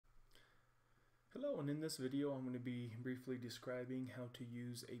Hello, and in this video I'm going to be briefly describing how to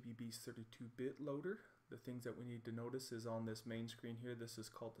use ABB's 32-bit loader. The things that we need to notice is on this main screen here, this is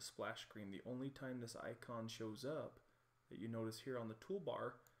called the splash screen. The only time this icon shows up that you notice here on the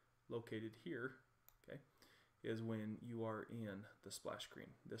toolbar, located here, okay, is when you are in the splash screen.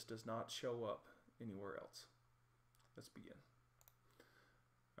 This does not show up anywhere else. Let's begin.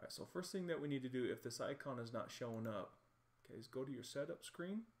 Alright, so first thing that we need to do if this icon is not showing up, okay, is go to your setup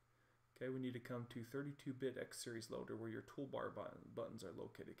screen. Okay, we need to come to 32-bit X series loader where your toolbar buttons are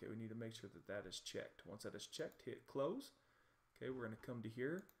located. Okay, we need to make sure that that is checked. Once that is checked, hit close. Okay, we're going to come to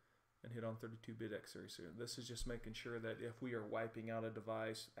here and hit on 32-bit X series. So this is just making sure that if we are wiping out a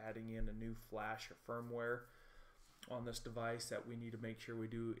device, adding in a new flash or firmware on this device, that we need to make sure we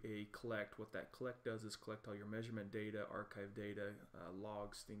do a collect. What that collect does is collect all your measurement data, archive data,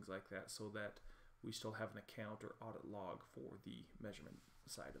 logs, things like that, so that we still have an account or audit log for the measurement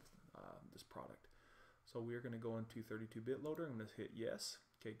side of this product. So we're going to go into 32-bit loader. I'm going to hit yes.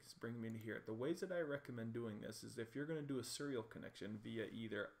 Okay, it's bringing me into here. The ways that I recommend doing this is if you're going to do a serial connection via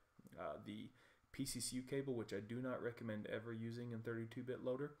either the PCCU cable, which I do not recommend ever using in 32-bit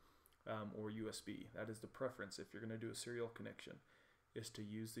loader, or USB. That is the preference if you're going to do a serial connection, is to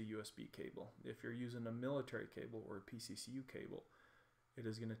use the USB cable. If you're using a military cable or a PCCU cable, it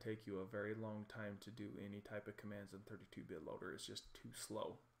is going to take you a very long time to do any type of commands in 32-bit loader. It's just too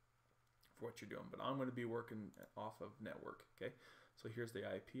slow for what you're doing. But I'm going to be working off of network. Okay, so here's the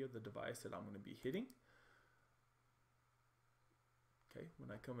IP of the device that I'm going to be hitting. Okay,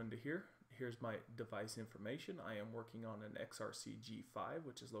 when I come into here, here's my device information. I am working on an XRC G5,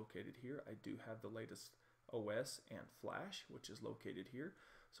 which is located here. I do have the latest OS and flash, which is located here.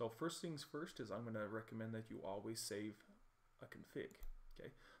 So first things first is I'm going to recommend that you always save a config.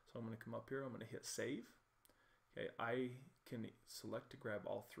 Okay, so I'm going to come up here, I'm going to hit save. Okay, I can select to grab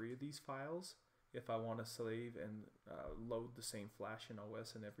all three of these files if I want to save and load the same flash and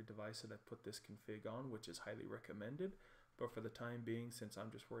OS in every device that I put this config on, which is highly recommended. But for the time being, since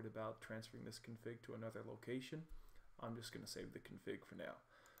I'm just worried about transferring this config to another location, I'm just going to save the config for now.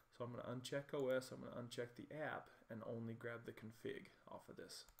 So I'm going to uncheck OS, I'm going to uncheck the app, and only grab the config off of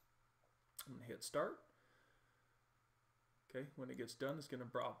this. I'm going to hit start. Okay, when it gets done, it's going to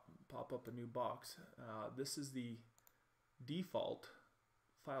pop up a new box. This is the default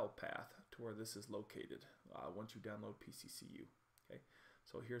file path to where this is located once you download PCCU. Okay,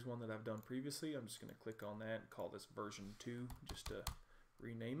 so here's one that I've done previously. I'm just going to click on that and call this version 2 just to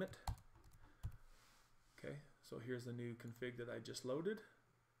rename it. Okay, so here's the new config that I just loaded.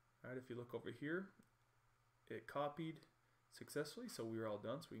 All right, if you look over here, it copied successfully, so we're all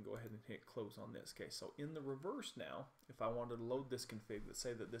done, so we can go ahead and hit close on this. Okay, so in the reverse now, if I wanted to load this config, let's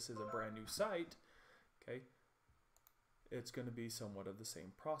say that this is a brand new site, okay, it's going to be somewhat of the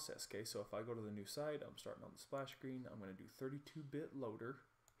same process. Okay, so if I go to the new site, I'm starting on the splash screen, I'm going to do 32-bit loader,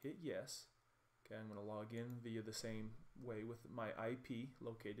 hit yes. Okay, I'm going to log in via the same way with my IP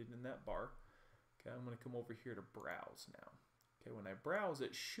located in that bar. Okay, I'm going to come over here to browse now. Okay, when I browse,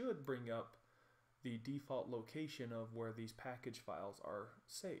 it should bring up the default location of where these package files are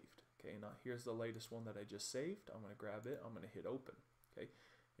saved. Okay, now here's the latest one that I just saved. I'm going to grab it, I'm going to hit open. Okay,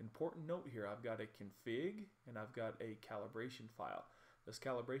 important note here, I've got a config and I've got a calibration file. This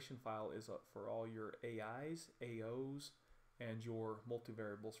calibration file is for all your AIs, AOs, and your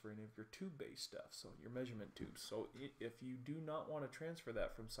multivariables for any of your tube-based stuff, so your measurement tubes. So if you do not want to transfer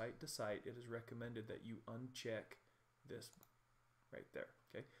that from site to site, it is recommended that you uncheck this right there.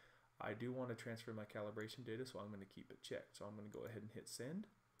 Okay, I do want to transfer my calibration data, so I'm going to keep it checked. So I'm going to go ahead and hit send.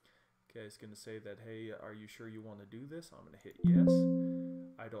 Okay, it's going to say that, hey, are you sure you want to do this? I'm going to hit yes.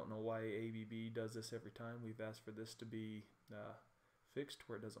 I don't know why ABB does this every time. We've asked for this to be fixed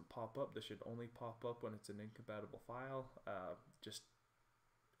where it doesn't pop up. This should only pop up when it's an incompatible file. Just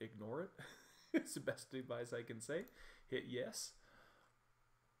ignore it. It's the best advice I can say. Hit yes.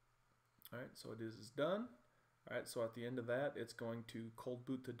 All right, so it is done. Alright, so at the end of that, it's going to cold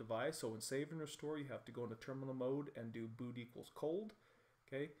boot the device. So in save and restore, you have to go into terminal mode and do boot equals cold.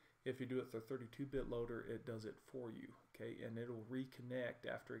 Okay, if you do it through 32-bit loader, it does it for you. Okay, and it'll reconnect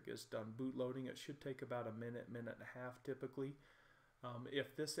after it gets done boot loading. It should take about a minute, minute and a half typically.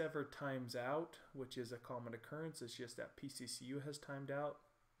 If this ever times out, which is a common occurrence, it's just that PCCU has timed out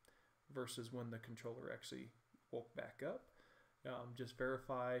versus when the controller actually woke back up. Just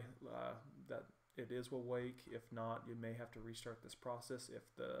verify that it is awake. If not, you may have to restart this process. If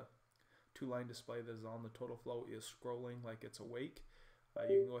the two-line display that is on the Totalflow is scrolling like it's awake,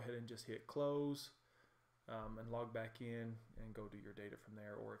 you can go ahead and just hit close and log back in and go do your data from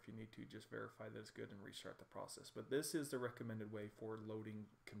there, or if you need to, just verify that it's good and restart the process. But this is the recommended way for loading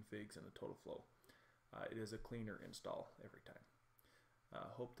configs in the Totalflow. it is a cleaner install every time.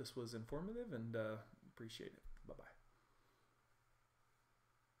 Hope this was informative, and appreciate it. Bye-bye.